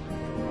them,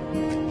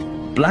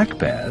 black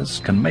bears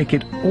can make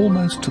it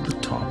almost to the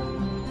top.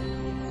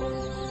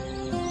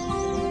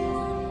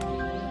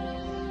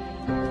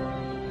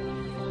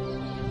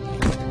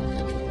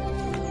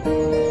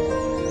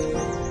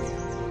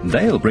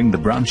 They'll bring the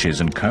branches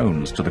and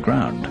cones to the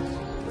ground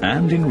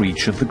and in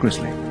reach of the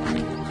grizzly.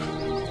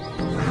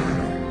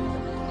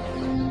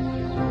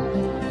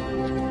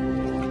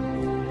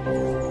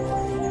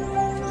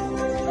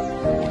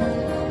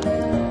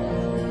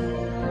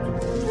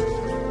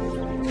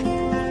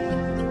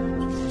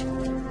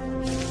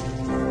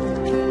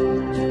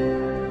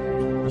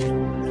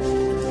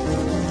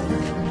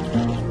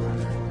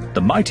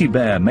 The mighty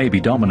bear may be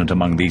dominant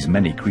among these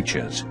many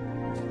creatures,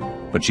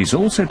 but she's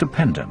also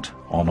dependent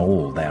on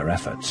all their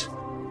efforts.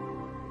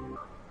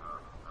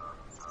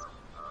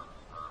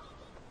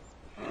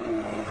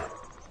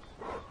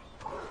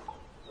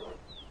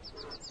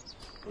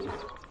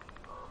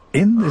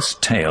 In this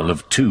tale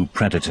of two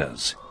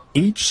predators,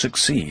 each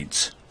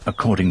succeeds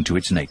according to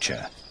its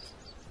nature.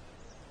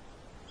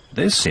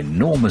 This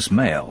enormous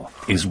male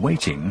is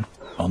waiting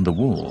on the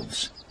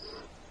wolves.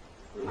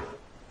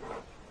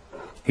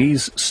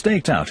 He's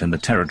staked out in the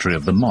territory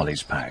of the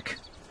Molly's pack.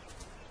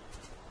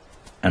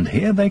 And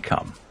here they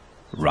come,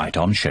 right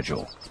on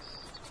schedule.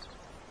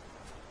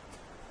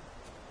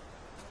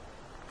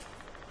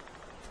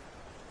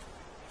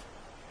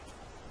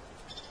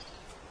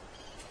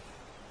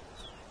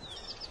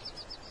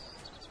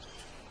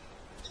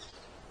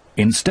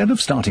 Instead of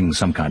starting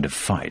some kind of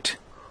fight,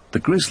 the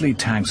grizzly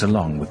tags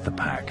along with the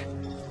pack.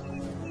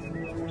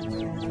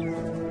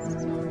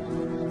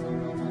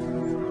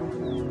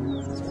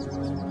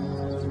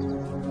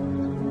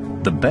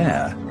 The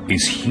bear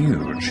is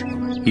huge.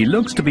 He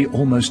looks to be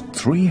almost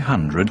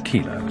 300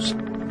 kilos,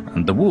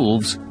 and the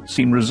wolves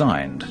seem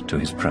resigned to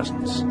his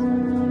presence.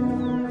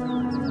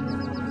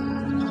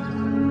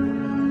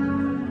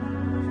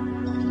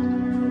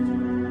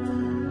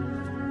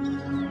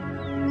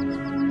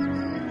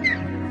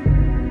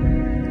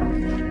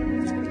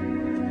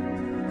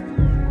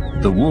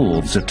 The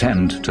wolves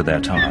attend to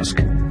their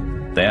task.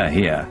 They're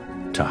here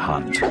to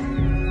hunt.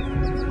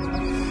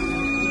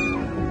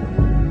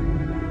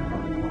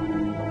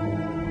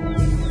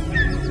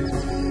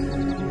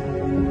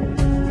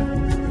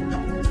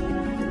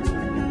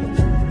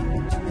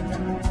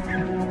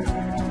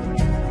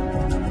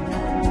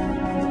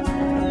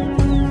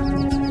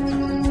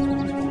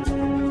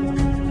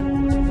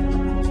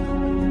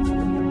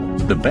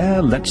 The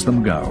bear lets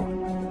them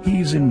go.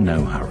 He's in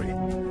no hurry.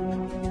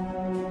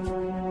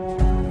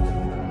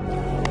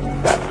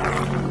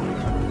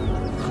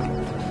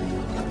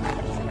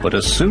 But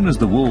as soon as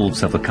the wolves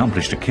have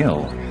accomplished a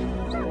kill,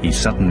 he's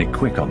suddenly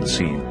quick on the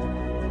scene.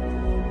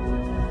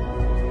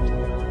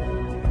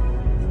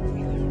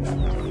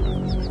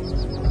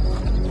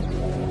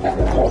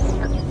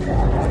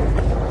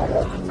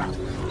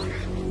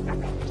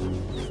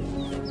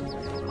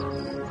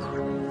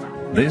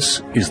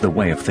 This is the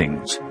way of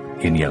things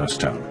in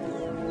Yellowstone.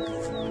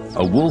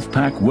 A wolf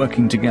pack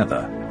working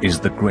together is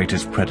the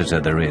greatest predator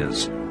there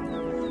is.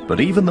 But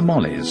even the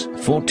Mollies,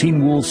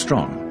 14 wolves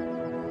strong,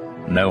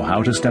 know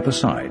how to step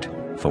aside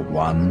for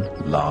one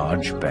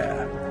large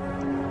bear.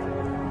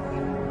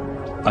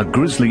 A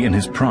grizzly in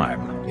his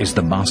prime is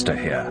the master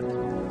here.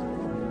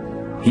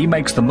 He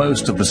makes the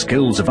most of the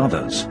skills of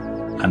others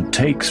and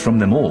takes from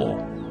them all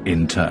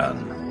in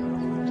turn.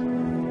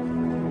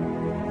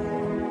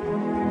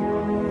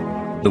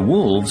 The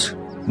wolves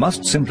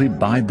must simply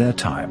bide their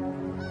time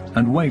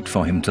and wait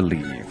for him to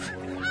leave.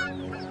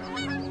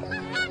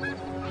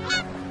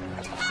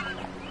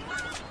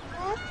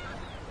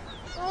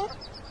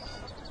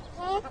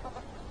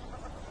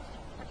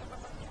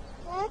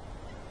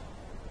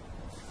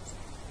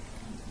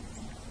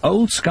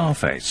 Old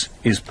Scarface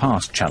is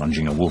past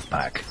challenging a wolf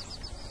pack.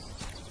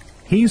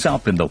 He's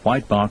up in the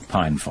whitebark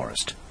pine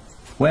forest,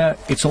 where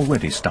it's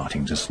already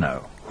starting to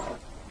snow.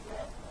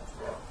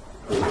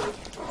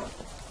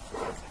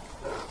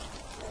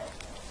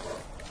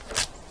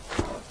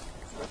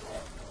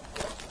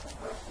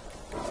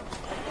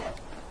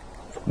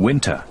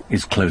 Winter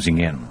is closing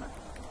in.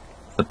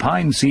 The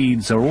pine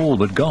seeds are all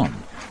but gone.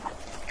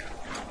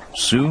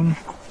 Soon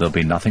there'll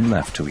be nothing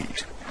left to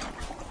eat.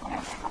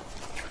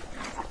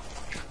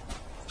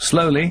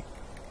 Slowly,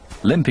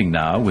 limping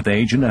now with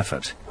age and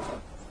effort,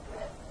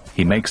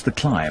 he makes the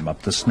climb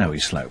up the snowy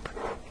slope.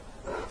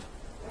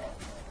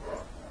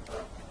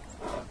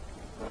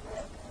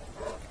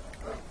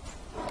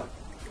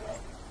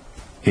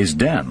 His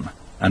den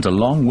and a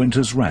long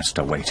winter's rest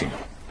are waiting.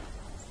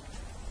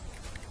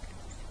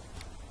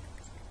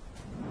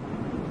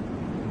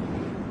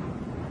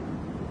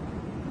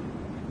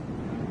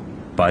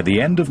 By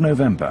the end of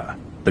November,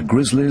 the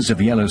grizzlies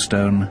of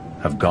Yellowstone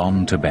have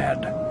gone to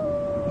bed.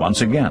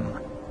 Once again,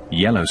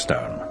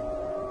 Yellowstone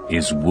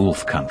is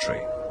wolf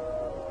country.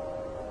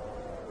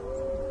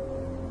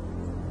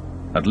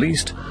 At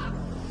least,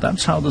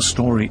 that's how the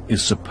story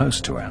is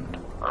supposed to end.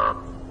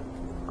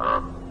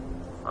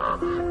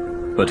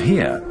 But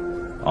here,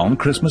 on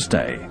Christmas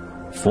Day,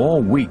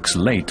 4 weeks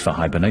late for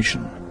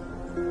hibernation,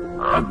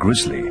 a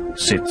grizzly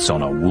sits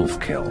on a wolf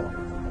kill.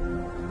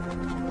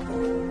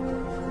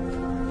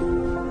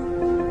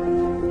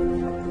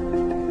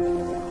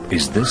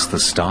 Is this the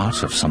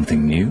start of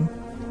something new?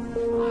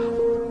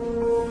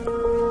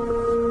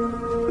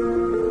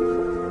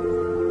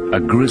 A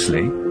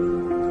grizzly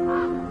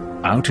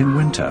out in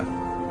winter,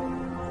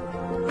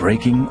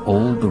 breaking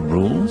all the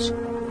rules?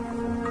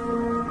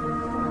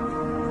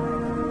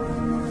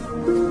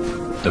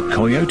 The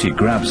coyote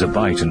grabs a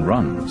bite and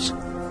runs.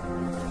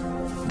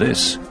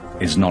 This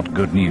is not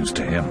good news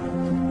to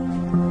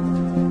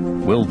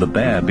him. Will the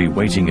bear be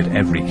waiting at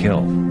every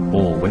kill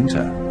all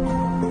winter?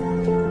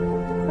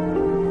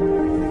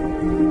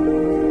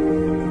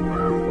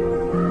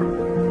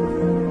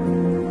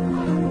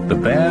 The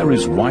bear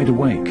is wide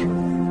awake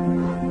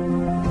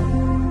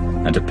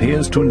and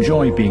appears to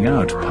enjoy being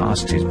out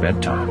past his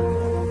bedtime.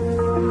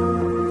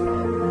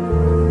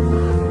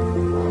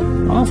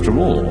 After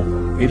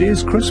all, it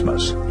is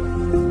Christmas,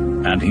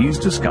 and he's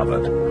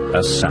discovered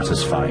a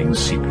satisfying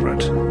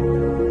secret.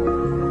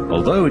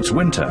 Although it's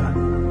winter,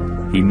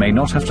 he may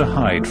not have to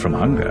hide from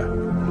hunger.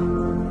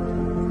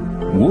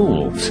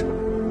 Wolves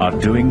are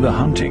doing the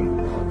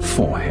hunting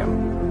for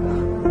him.